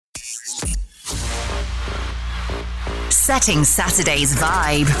setting Saturday's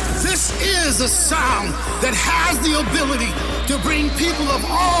vibe. This is a sound that has the ability to bring people of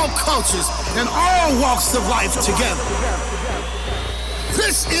all cultures and all walks of life together.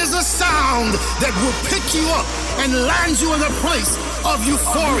 This is a sound that will pick you up and land you in a place of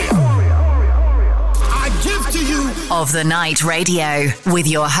euphoria. I give to you Of the Night Radio with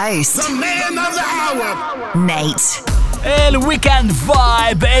your host, the man of the hour, Nate. Il-Weekend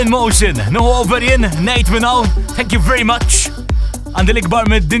Vibe in Motion. No over in, Nate Minow. Thank you very much. Għandi l-ikbar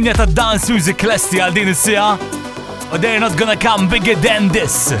mid-dinja ta' dance music lesti għal din is-sija. But they're not gonna come bigger than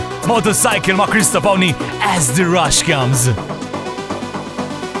this. Motorcycle ma' Krista Pawni as the rush comes.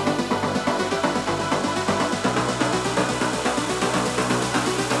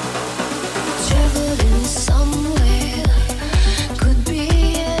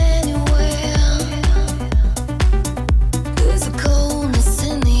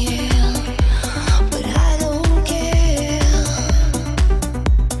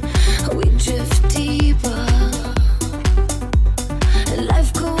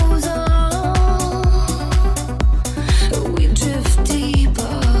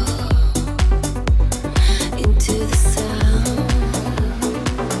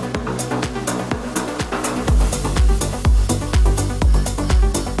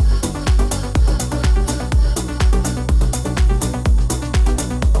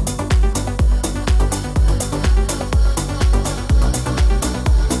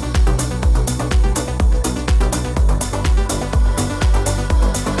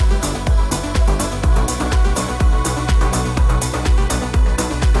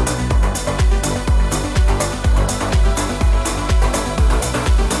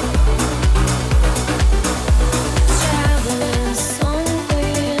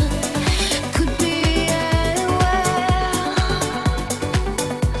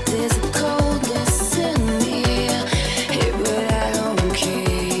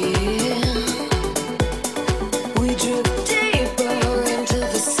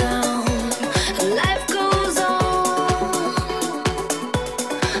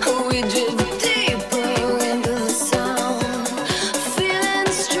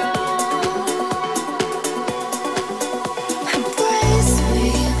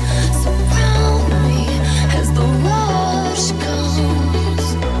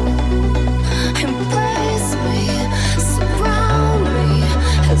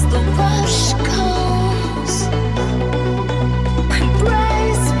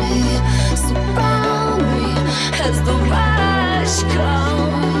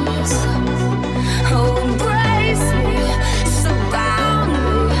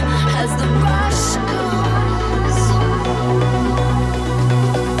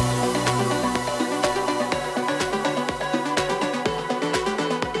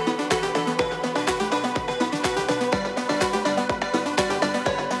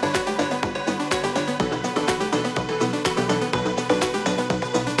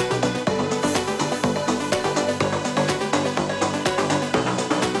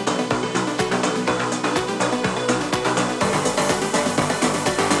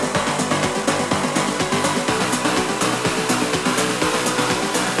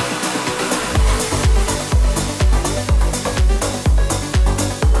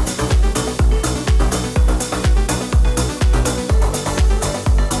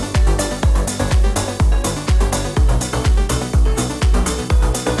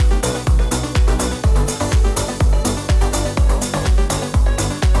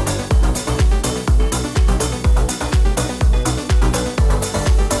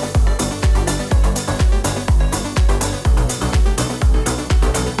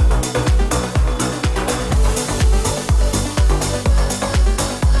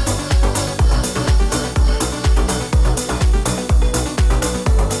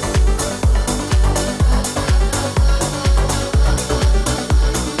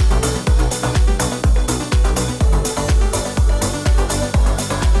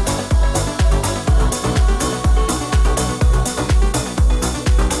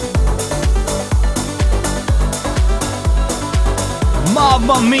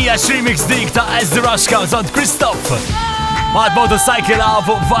 Mamma mia, remix dik ta' As the Rush Comes on Christoph. Mad Motorcycle għaw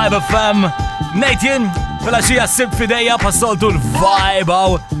fuq Vibe FM. Nathan, fil-axija sib fideja passoltu l-vibe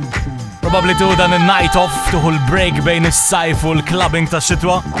għaw. Probably tu dan il-night off, tuħu l-break bejn is-sajf u l-clubbing ta'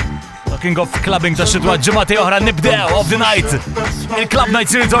 xitwa. Talking of clubbing ta' xitwa, ġimati oħra nibdew of the night. Il-club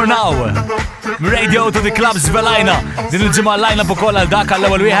nights ritornaw. Radio to the clubs velajna. Din il-ġimma l-lajna bukoll għal dak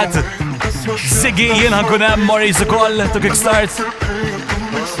għall-ewel wieħed. Ziggy jien ħankun hemm Maurice ukoll to kickstart.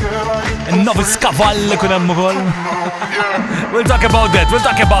 Novis Cavalli kun hemm ukoll. We'll talk about that.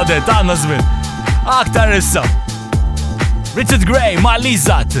 Għandna żmien. Aktar issa. Richard Gray ma'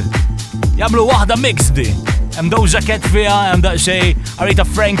 Lizat. Jamlu wahda mix di. Hemm Doja Cat fiha, hemm daqsxej Aretha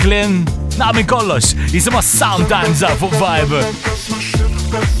Franklin. Naqmin kollox, jisimha Sometimes fuq Vibe.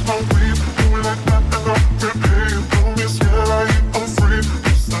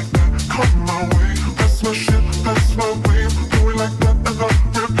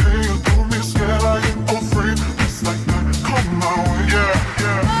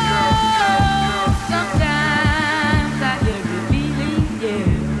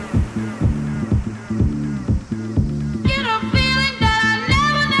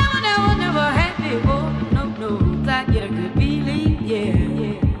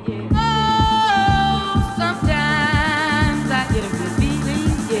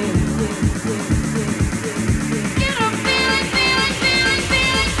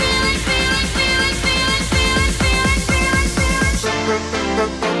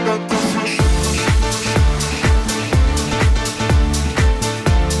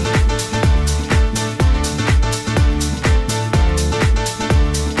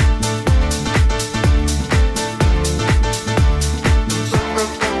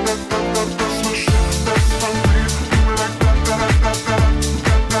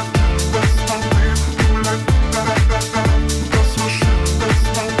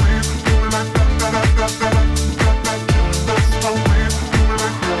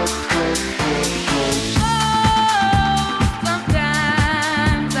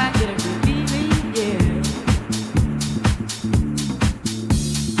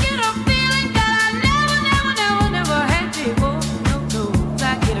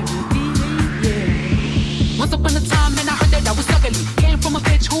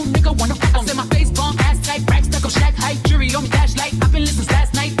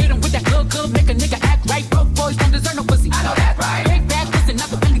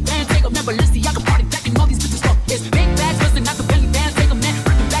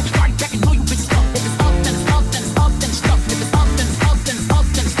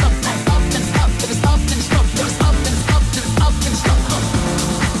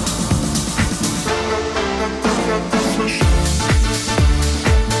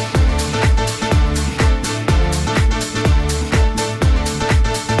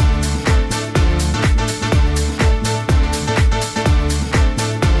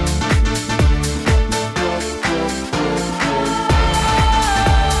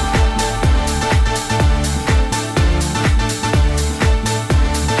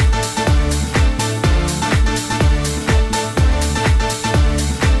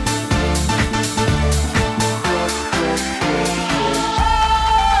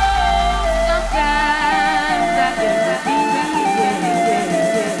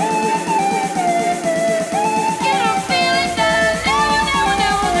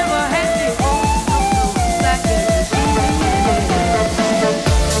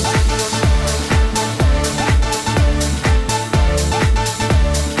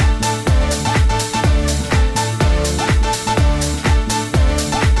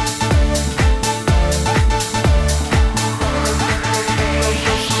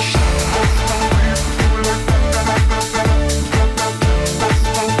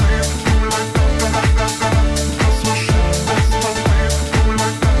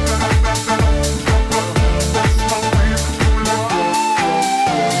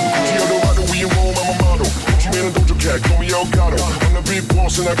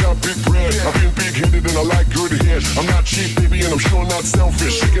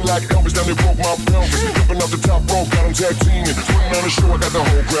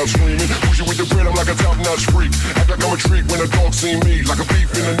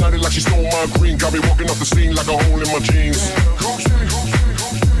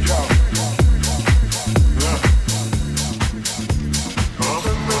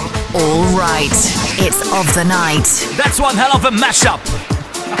 All right, it's of the night. That's one hell of a mashup.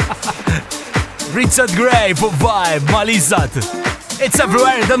 Richard Gray for Vibe ma' Lizat. It's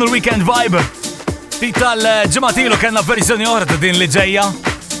everywhere dan il-weekend Vibe. Ftit tal-ġematilu kena verżjoni oħra ta' din li ġejja.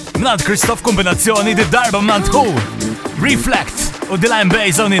 Mnant Christoph kombinazzjoni di darba mnant Who, Reflect u Dylan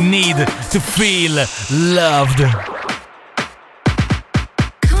Bass on in need to feel loved.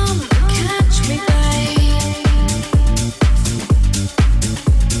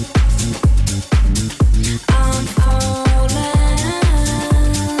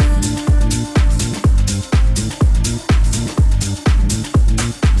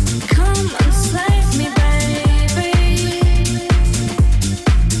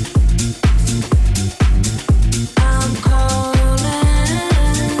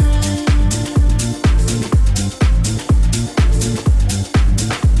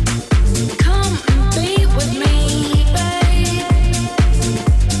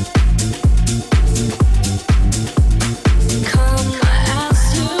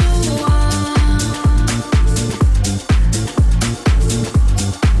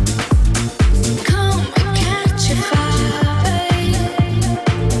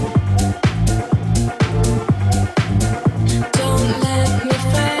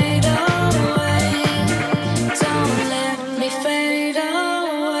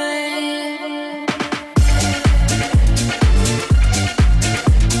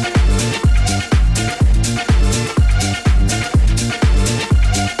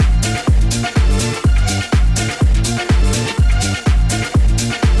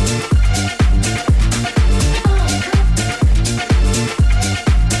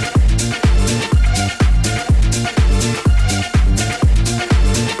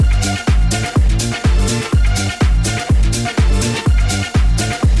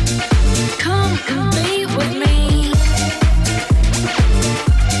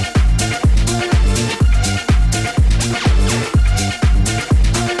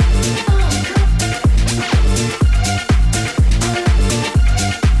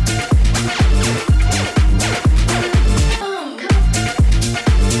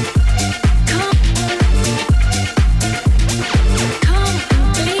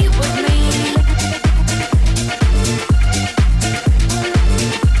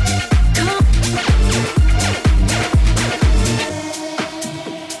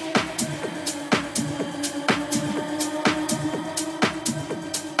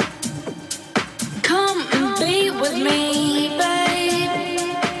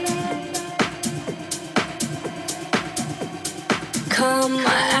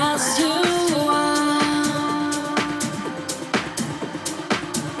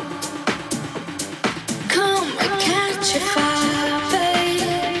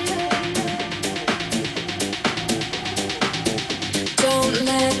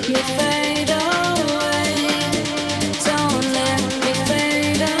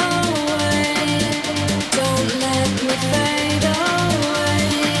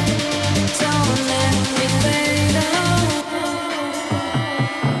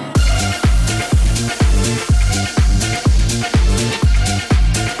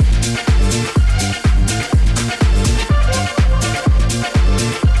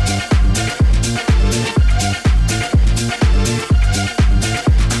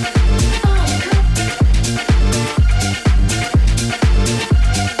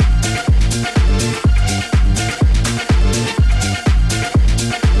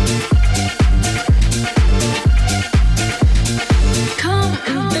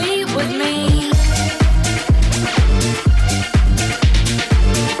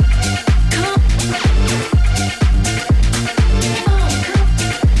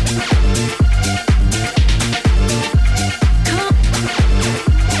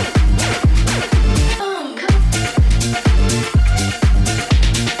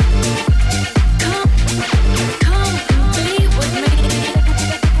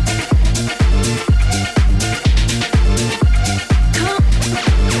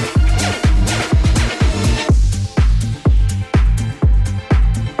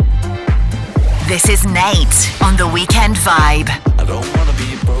 This is Nate on The Weekend Vibe. I don't wanna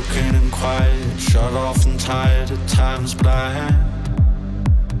be broken and quiet, shut off and tired at times, but I am.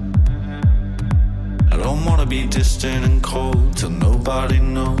 I don't wanna be distant and cold till nobody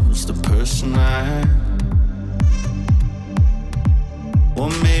knows the person I am. Or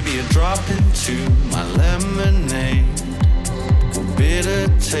maybe a drop into my lemonade, a bitter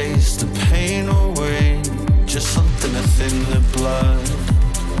taste, the pain away, just something to thin the blood.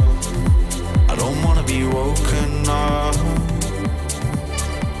 I don't wanna be woken up.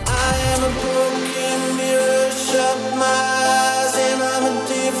 I am a broken mirror, shut my eyes and I'm a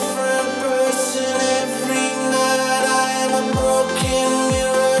different person every night. I am a broken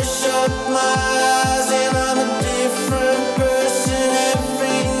mirror, shut my eyes and I'm a different person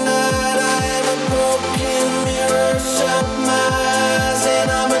every night. I am a broken mirror, shut my eyes and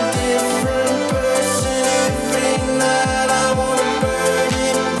I'm a different person every night. I wanna burn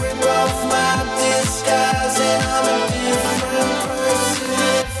it, rip off my disguise and I'm a different person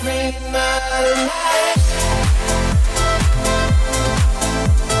every night and night.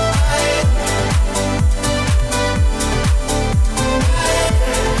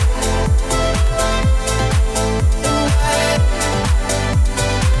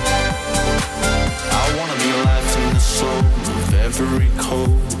 I wanna be alive in the soul of every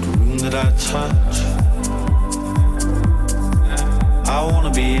cold room that I touch. I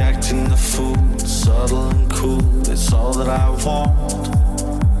wanna be acting the fool, subtle and cool, it's all that I want.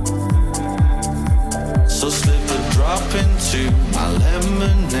 So slip a drop into my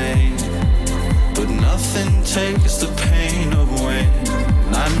lemonade, but nothing takes the pain away.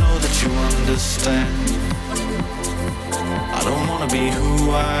 And I know that you understand. I don't wanna be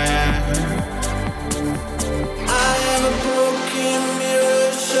who I am. I am a broken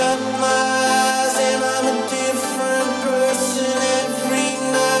mirror, shut my eyes and I'm a different person every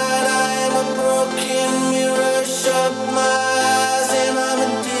night. I am a broken mirror, shut my eyes and I'm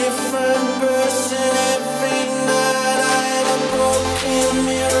a different person every night. I am a broken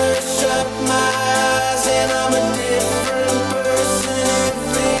mirror, shut my eyes and I'm a different person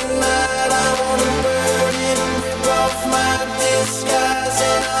every night. I wanna burn it, rip off my disguise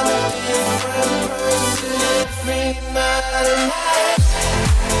and I'm a different person every night and night.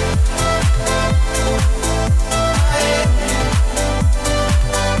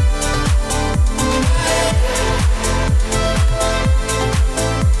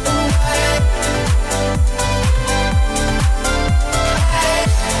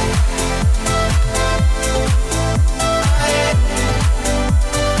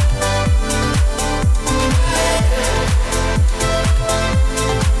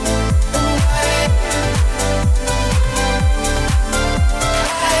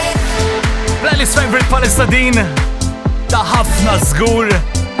 Playlist favorite palissa din ta' ħafna żgur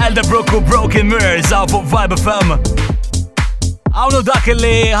Elderbrook u Broken Mirrors għaw fuq Vibe FM. Għawnu dak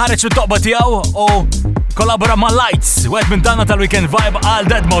li ħareġ fit-toqba tiegħu u kollabora ma' Lights, wieħed minn danna tal-Weekend Vibe għal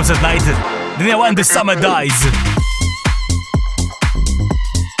Deadmau5 at Night. Din hija When the Summer Dies.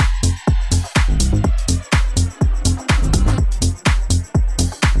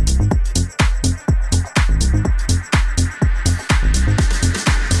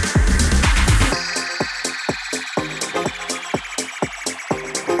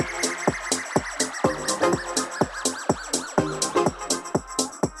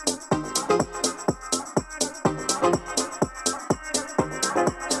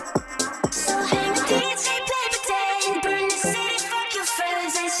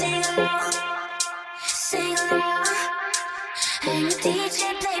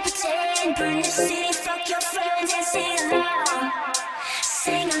 DJ play pretend, burn the city, fuck your friends and sing along,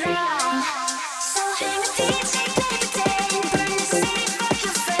 sing along. So hang the DJ play pretend, burn the city, fuck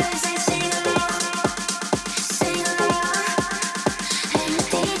your friends and sing along, sing along. Hang the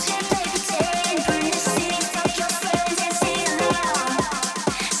DJ play pretend, burn the city, fuck your friends and sing along,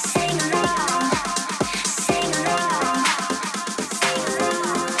 sing along, sing along, sing along,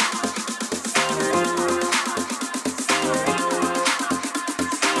 sing along.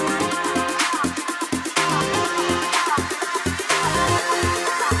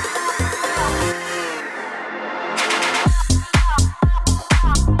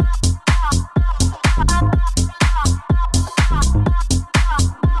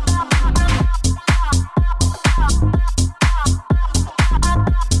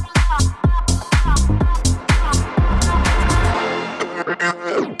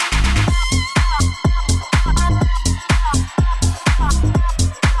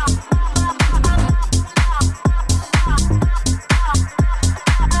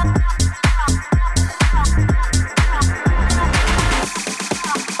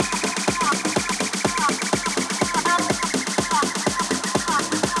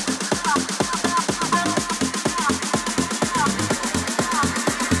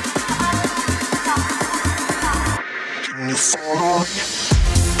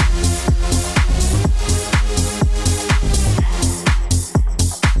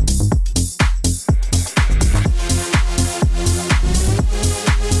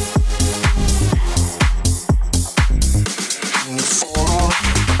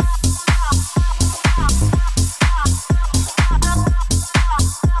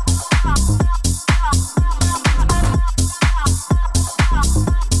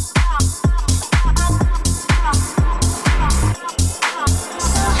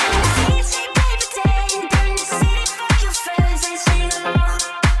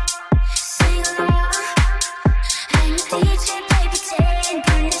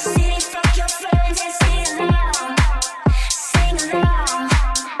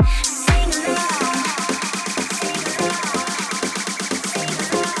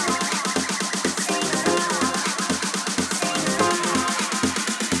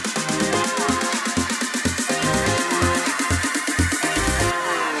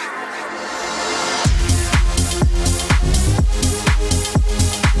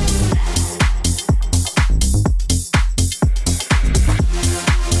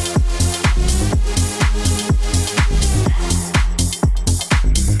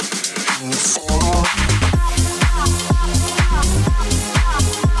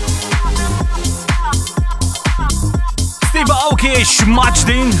 Much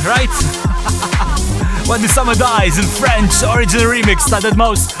din, right? When the Summer Dies, il-French original remix ta'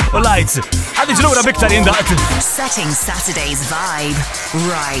 Deadmau5 u Lights. Għaddi ġlura biktar jindaqt. Setting Saturday's vibe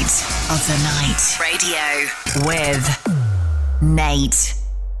right of the night. Radio with Nate.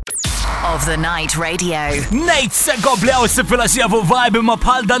 Of the Night Radio. Nate se kompli għaw s-sifilaxija fuq vibe imma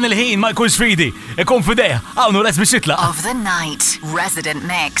bħal dan il-ħin ma jkunx fidi. Ikun fideja, għawnu les biex jitlaq. Of the Night Resident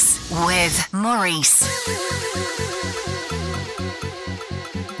Mix with Maurice.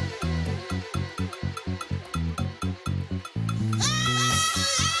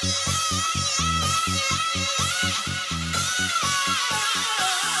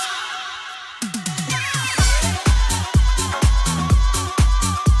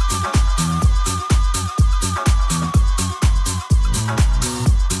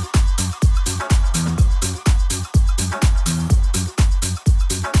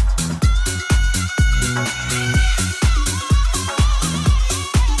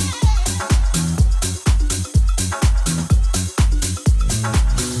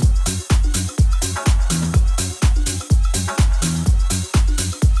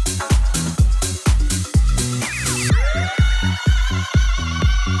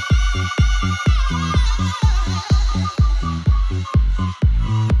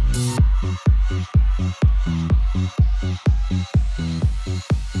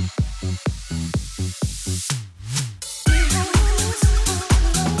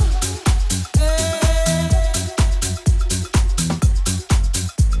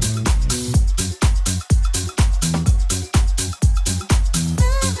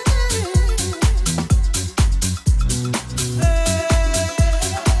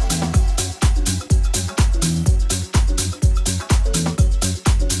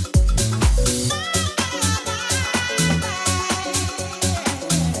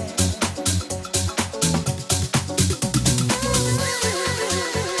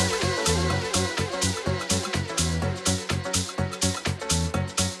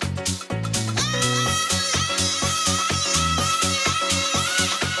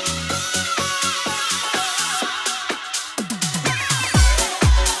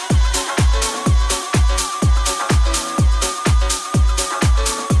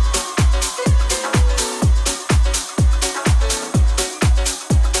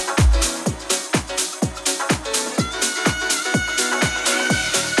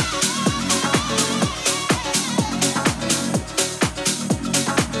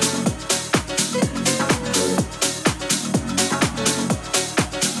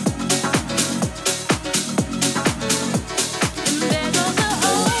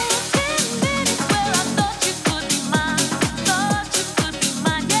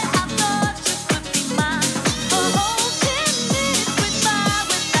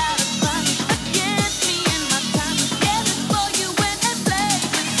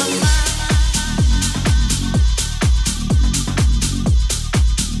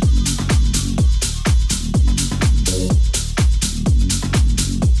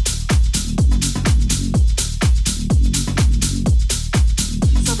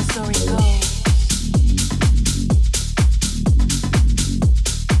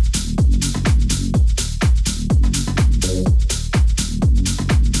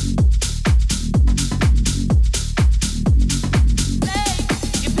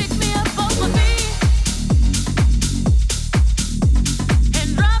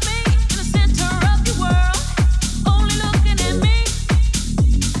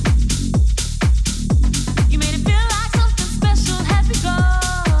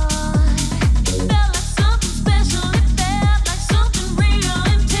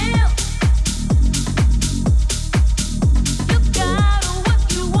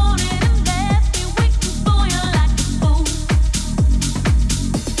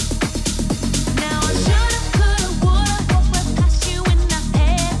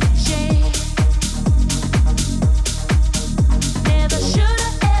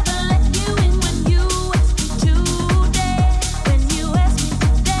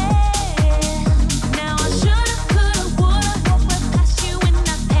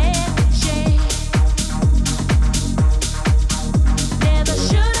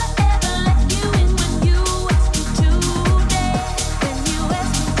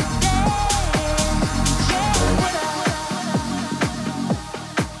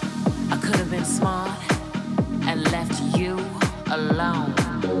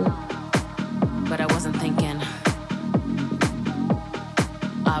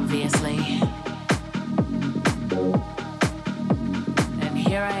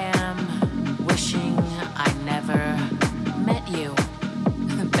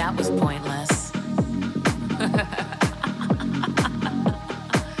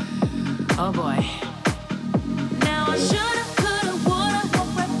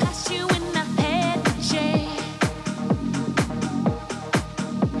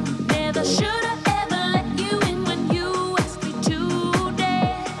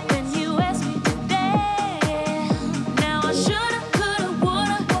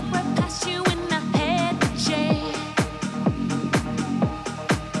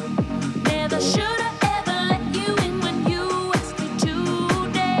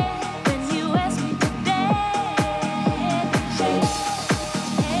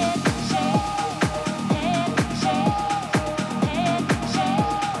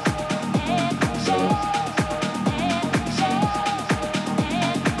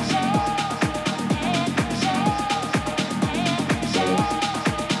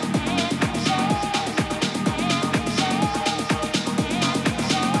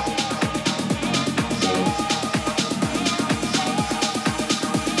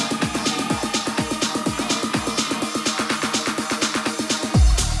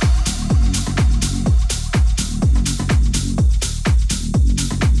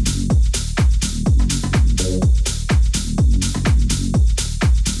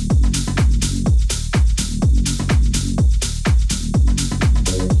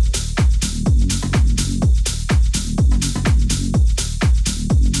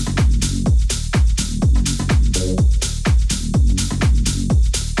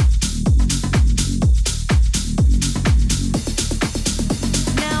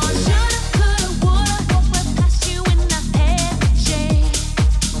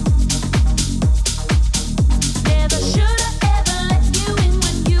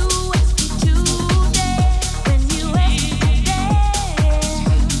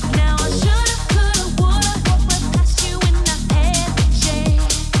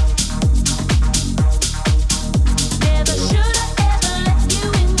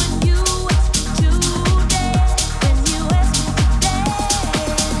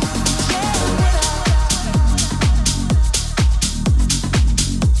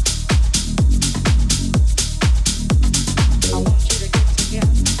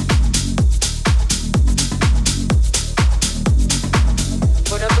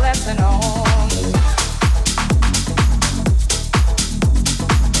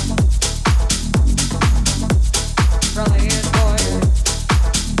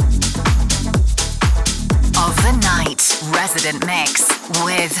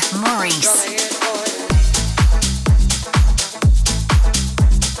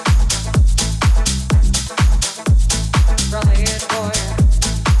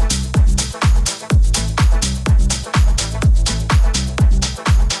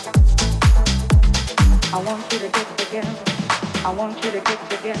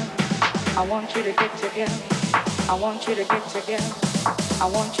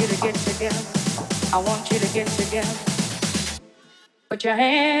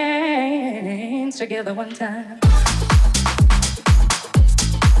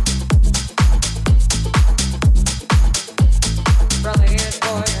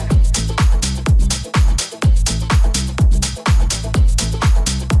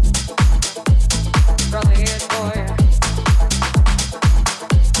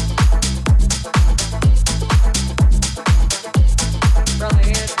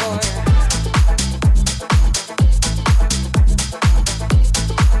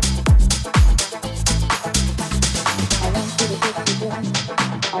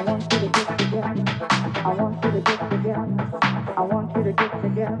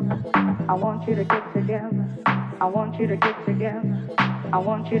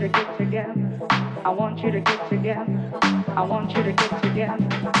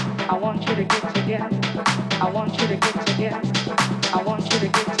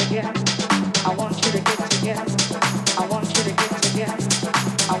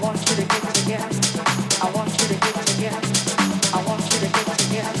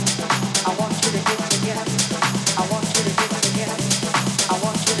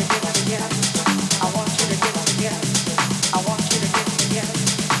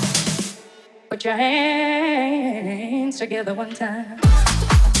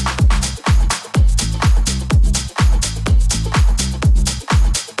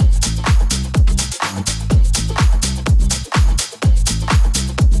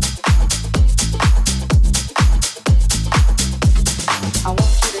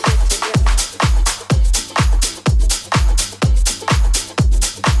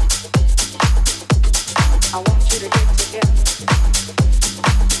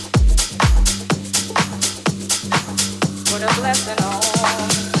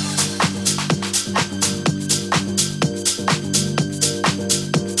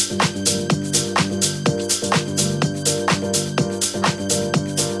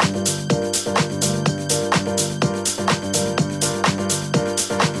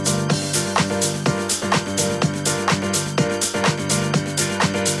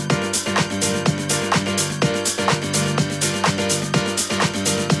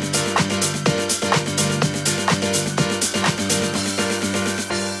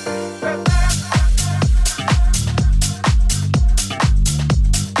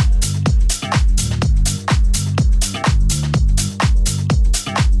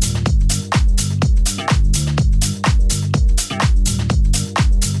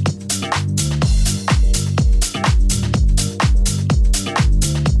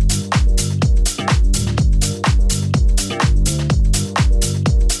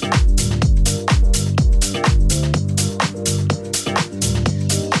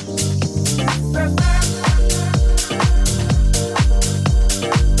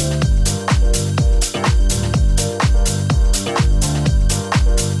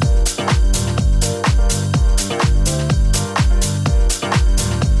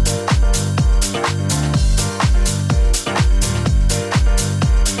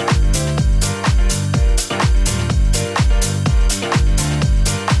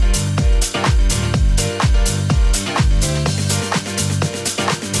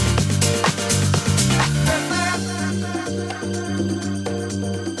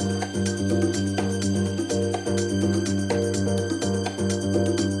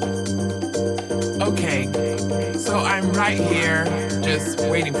 just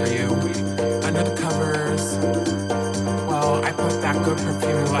waiting for you. Under the covers, well, I put that good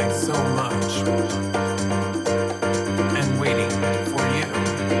perfume you like so much. And waiting for you.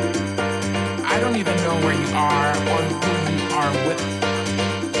 I don't even know where you are or who you are with.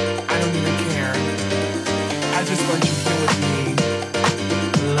 I don't even care. I just want you here with me,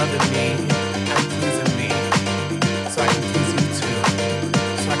 loving me and pleasing me. So I can please you too.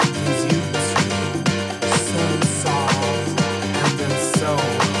 So I can please you too. So soft and then so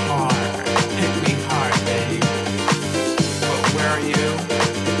hard. Hit me hard, babe. But where are you?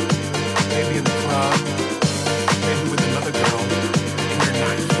 Maybe in the club.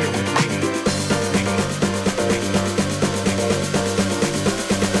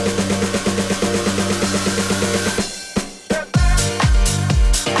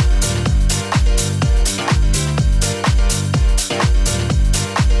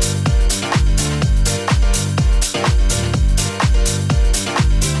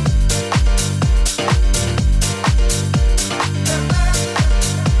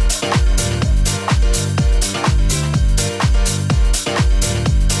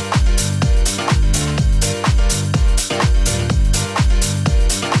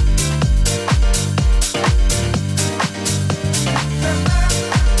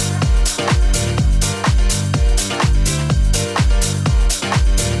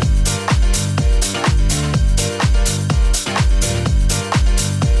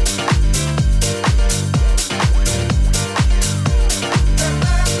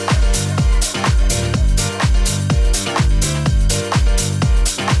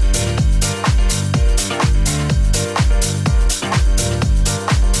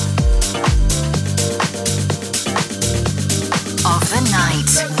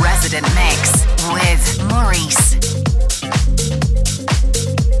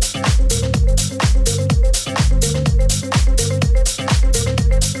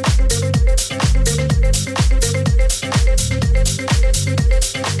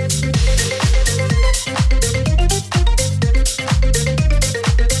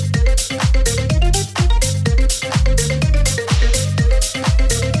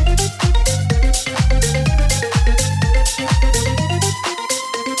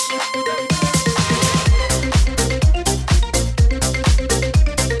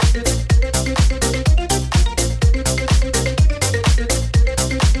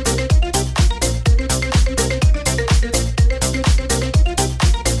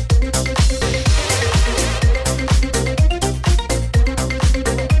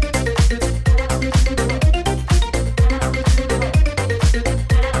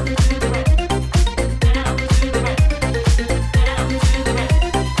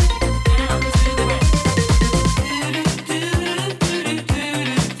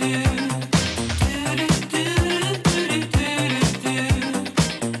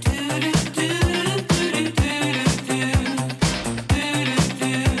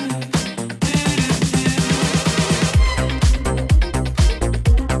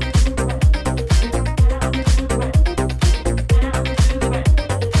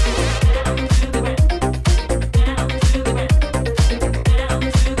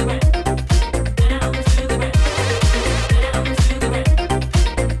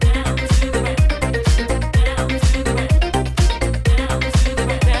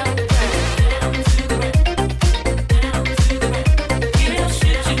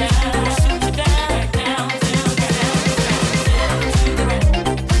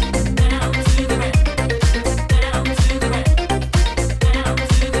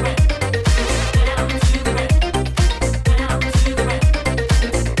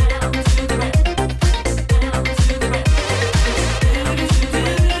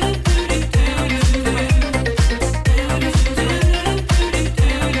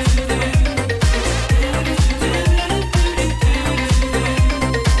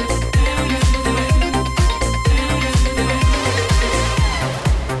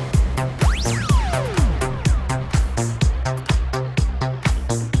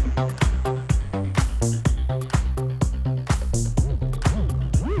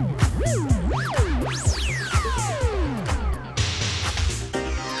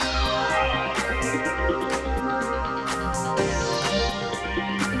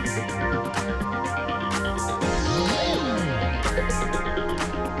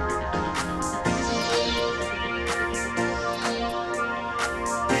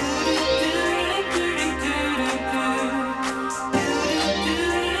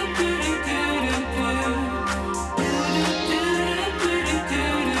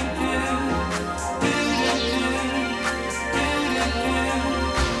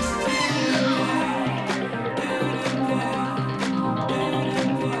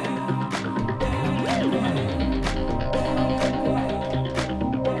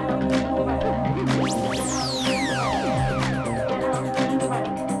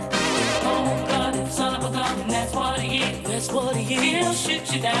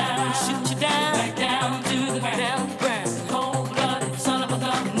 down, shoot you down, right down to the ground. Cold-blooded son of a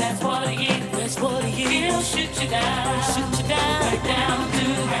gun, that's what he is. That's what he is. He'll shoot you down, right down to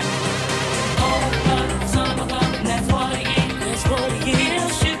the ground. Cold-blooded son of a gun, that's what he is. That's what he is. He'll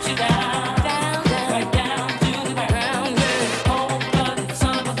shoot you down, right down to the ground. Cold-blooded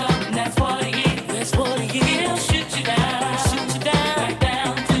son of a gun, that's what he is. That's what he is. He'll shoot you down, right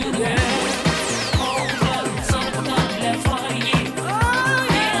down to the ground. Cold-blooded son of a gun, that's what he is.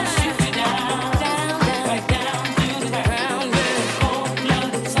 He'll shoot you down, right down to the ground.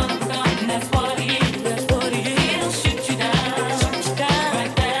 Cold-blooded son of a gun, that's what he is. That's what he is. He'll shoot you down,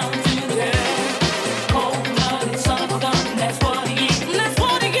 right down to the ground. Cold-blooded son of a gun, that's what he is. That's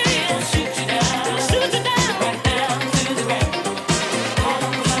what he is. He'll shoot you down, right down to the ground.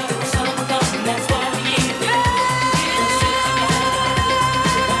 Cold-blooded son of a gun, that's what he is.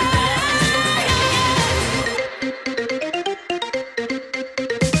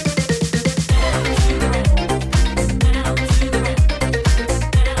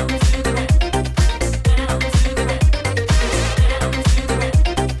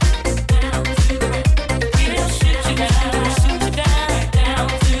 He'll shoot you down,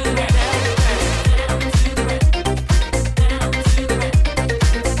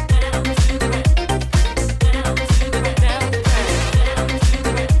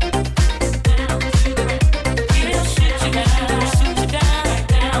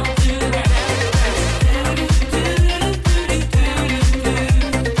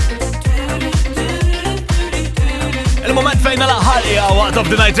 Il-moment fejna laħħalija waqt of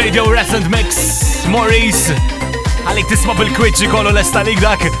the night radio recent mix Maurice għalik tisma bil-kwitċi kollu l-estalik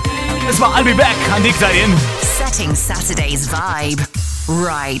dak isma I'll be back għandik tarjen Setting Saturday's vibe.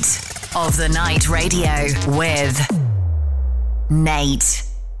 Right of the night radio with Nate.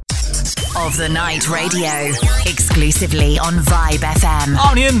 Of the night radio. Exclusively on Vibe FM.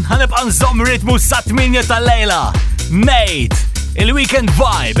 Għawnien għanibqa nżomm ritmu sa' 8 tal-lejla Nate il-weekend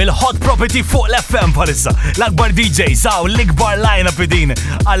vibe, il-hot property fuq l-FM palissa l-akbar DJ saw l-ikbar line-up din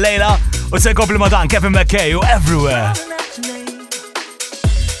għal-lejla u se kompli ma dan Kevin McKay u everywhere.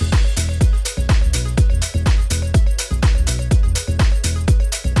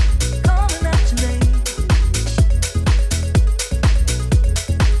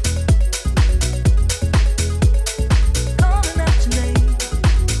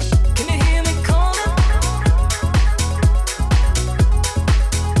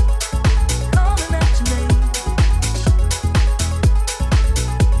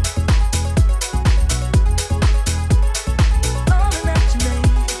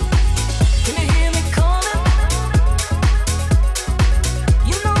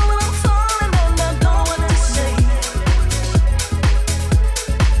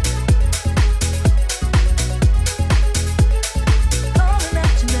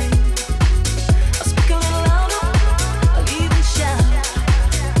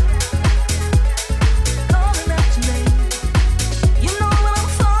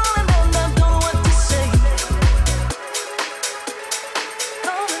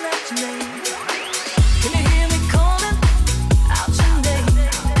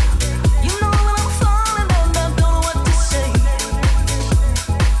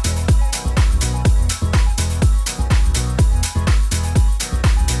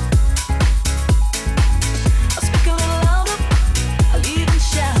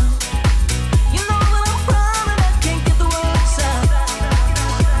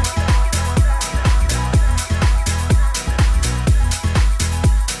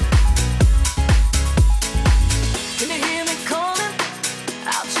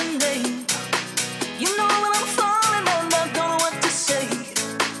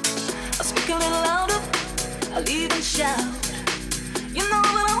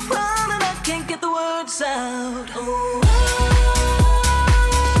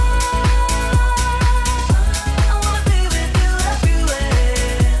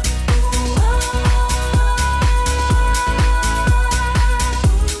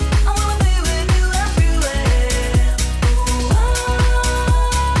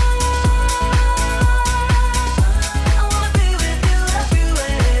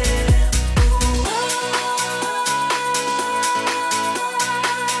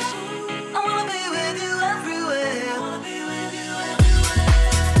 I wanna be with you everywhere.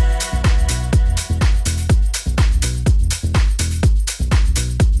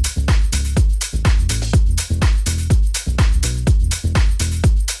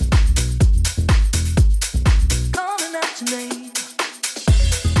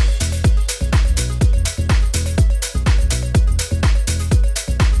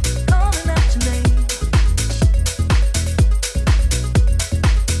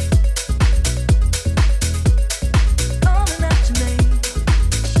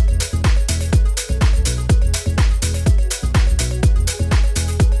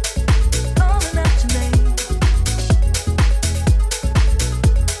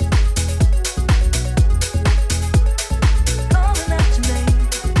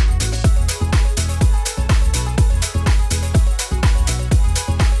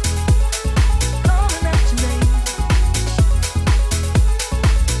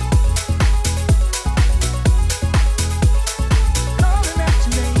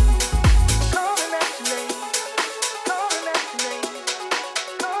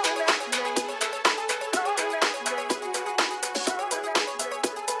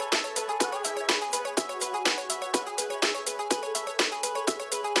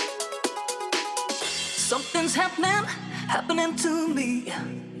 Something's happening to me.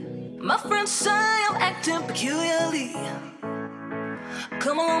 My friends say I'm acting peculiarly.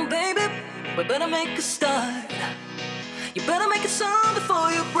 Come on, baby, we better make a start. You better make it soon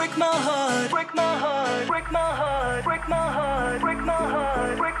before you break my heart. Break my heart, break my heart, break my heart, break my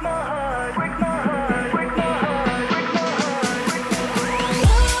heart, break my heart, break my heart, break my heart, break my heart, break my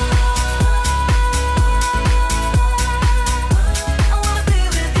heart. I wanna be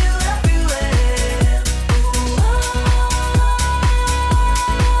with you everywhere.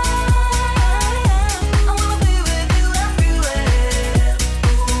 I wanna be with you everywhere.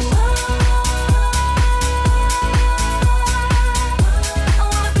 I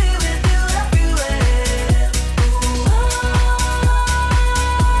wanna be with you everywhere.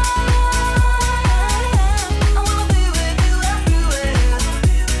 I wanna be with you everywhere.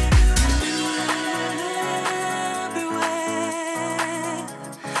 Everywhere.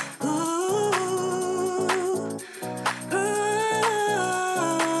 Ooh.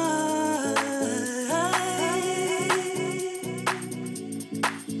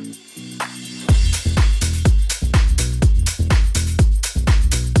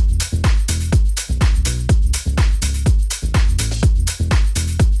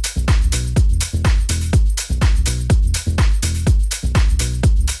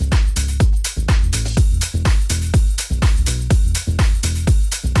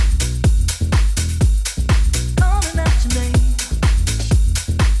 Calling out your name. Calling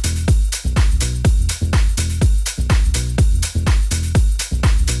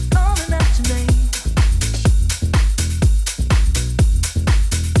out your name. Calling out your name.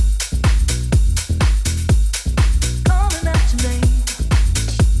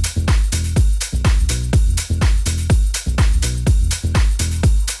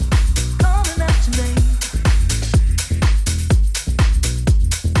 Calling out your name.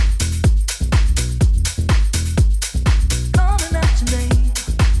 Calling out your name.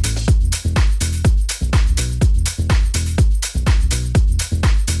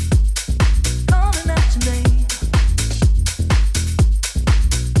 Calling out your name.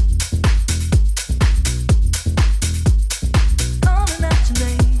 Calling out your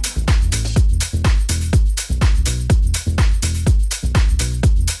name.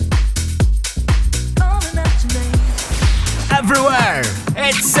 Calling out your name. Everywhere,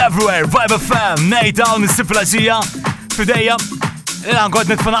 it's everywhere, Vibe FM, nej dawn is-siflaġija, fideja, il-għan kod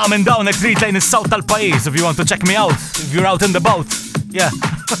nitfanaqa minn dawn trid lejn is-sawt tal-pajis, if you want to check me out, if you're out in the boat, yeah.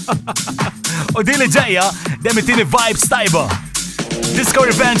 U di li ġejja, dem it-tini vibes tajba. Disco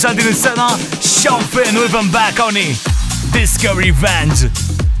Revenge għal din is-sena, Sean Finn with him back on Disco Revenge.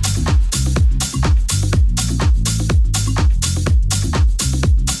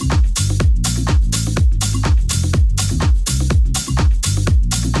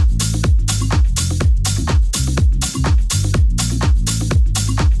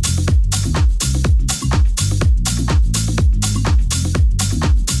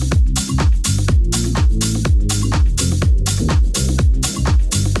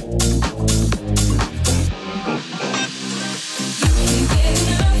 You can get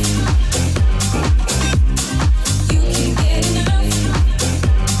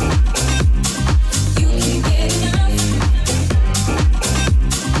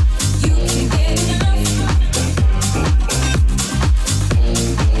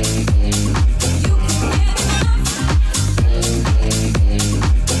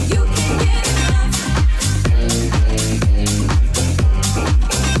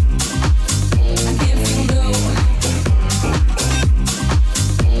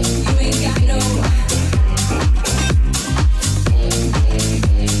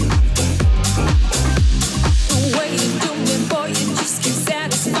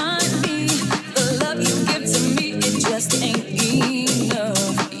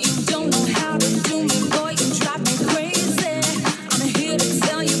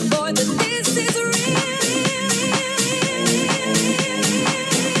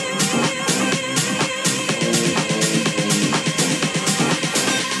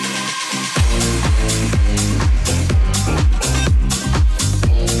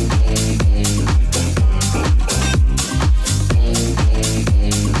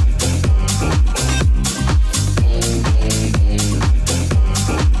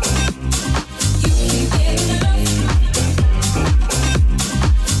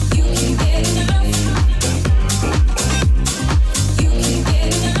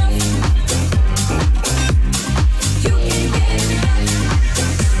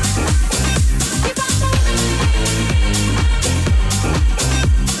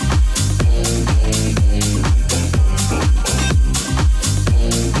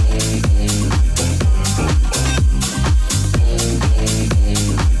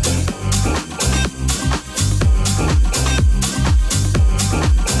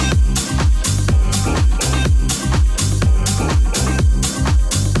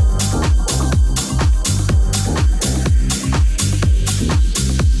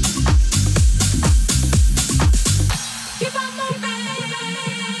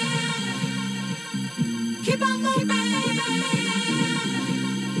Keep on moving.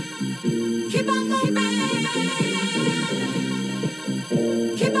 Keep on moving.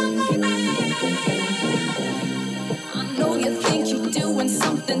 Keep on moving. I know you think you're doing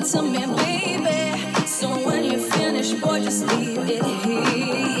something to me, baby. So when you finish, boy, just leave it here.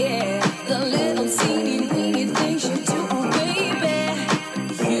 Yeah, the little teeny weeny things you do, oh baby,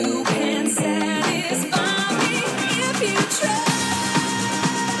 you can satisfy me if you try.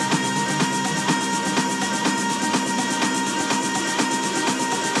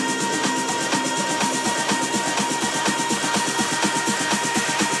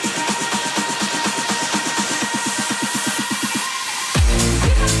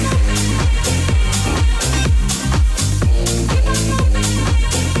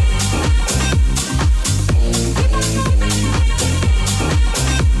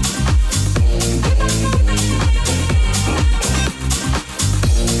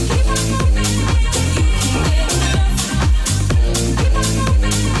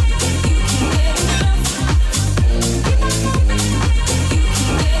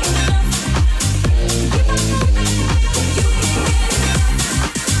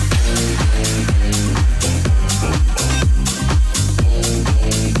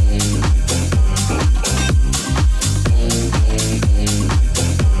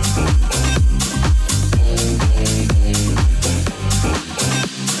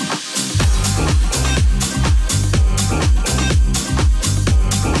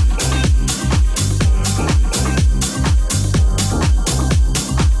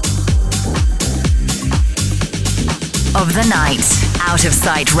 Of the night, out of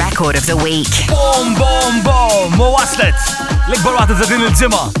sight record of the week. Boom, boom, boom! Mu waslet! L-ikbar waħda ta' din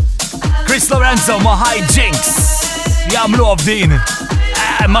il-ġimgħa. Chris Lorenzo ma' High Jinx. Jagħmlu din.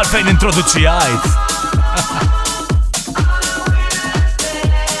 Mal-fejn introduċi għajt.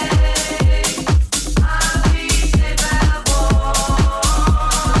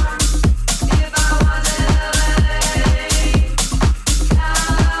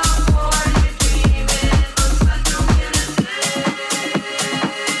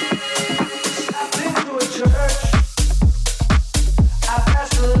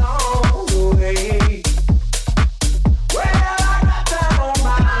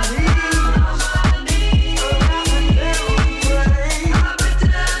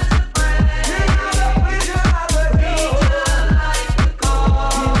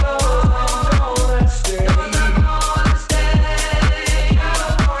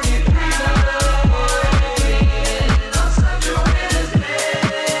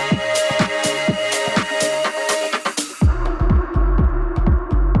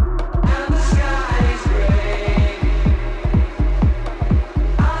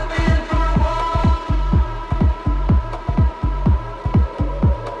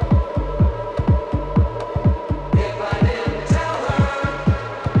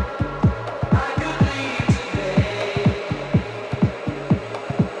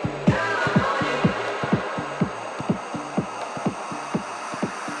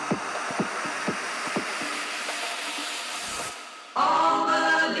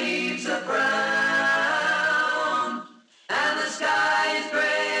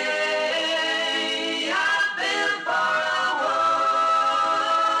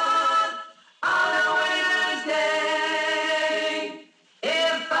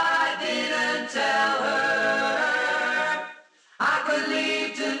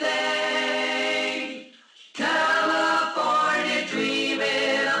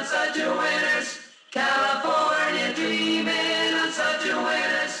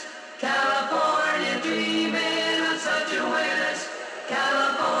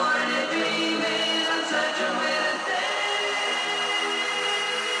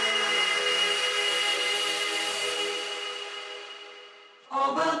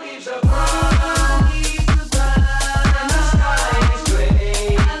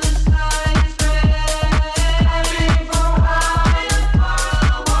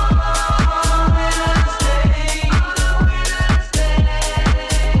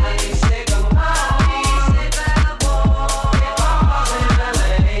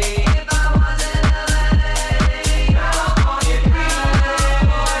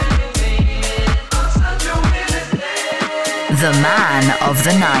 The man of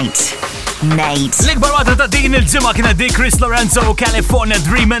the night, Nate. L-ikbar waħda ta' din il-ġimgħa kienet di Chris Lorenzo u California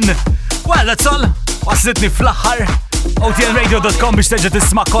Dreamin'. Well, that's all. Waslitni fl-aħħar. OTNRadio.com biex teġa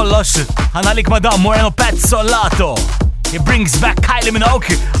tisma' kollox. Ħanalik madam Moreno Pezzolato. He brings back Kylie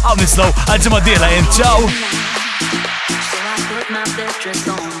Minogue. Għaw nislow għal-ġimgħa d-dieħla jinċaw. So I put my best dress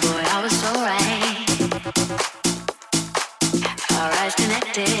on, boy, I was so right. Our eyes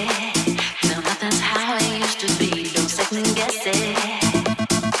connected, no, nothing's how it used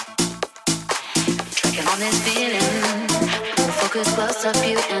close up,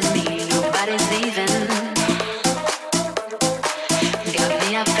 you and me, nobody's leaving. Got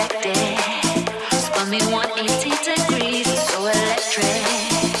me affected, spun me 180 degrees, so electric.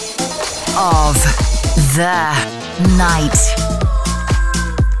 Of the night.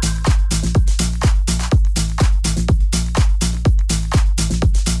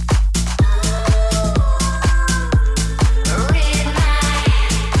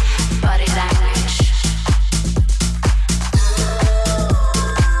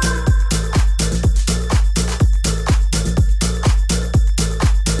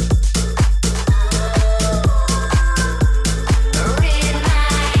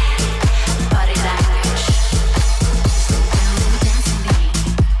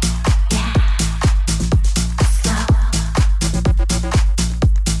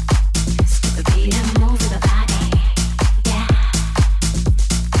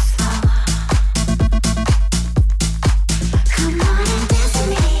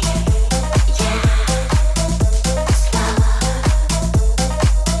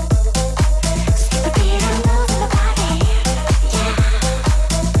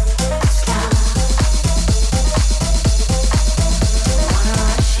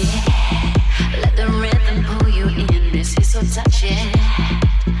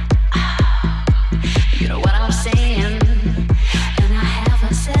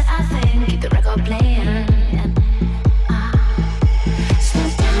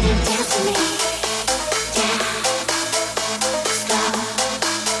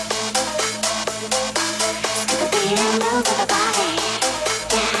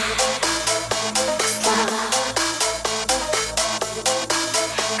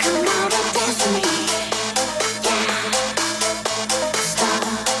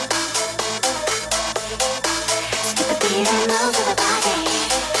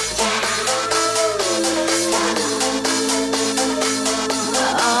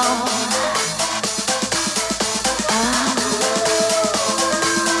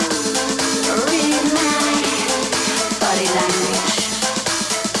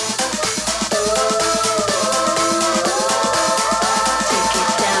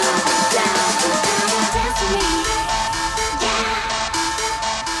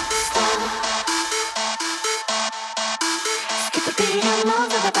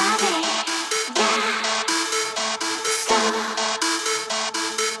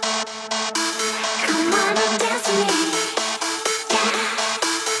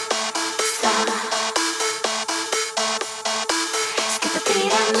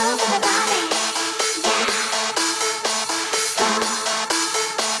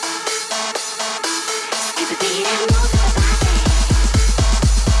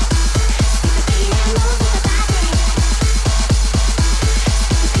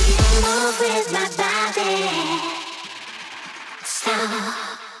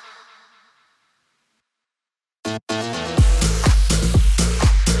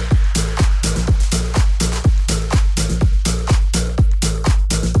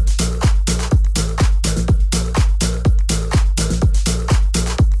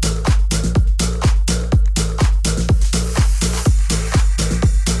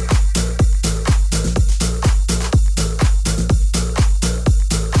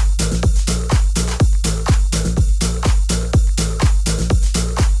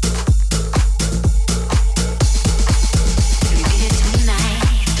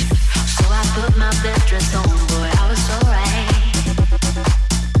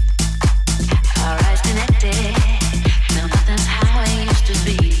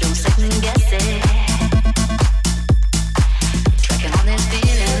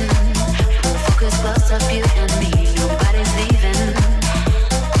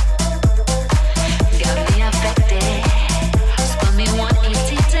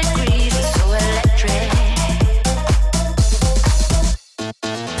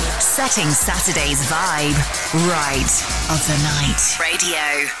 Saturday's vibe, right of the night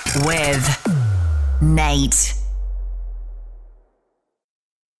radio with Nate.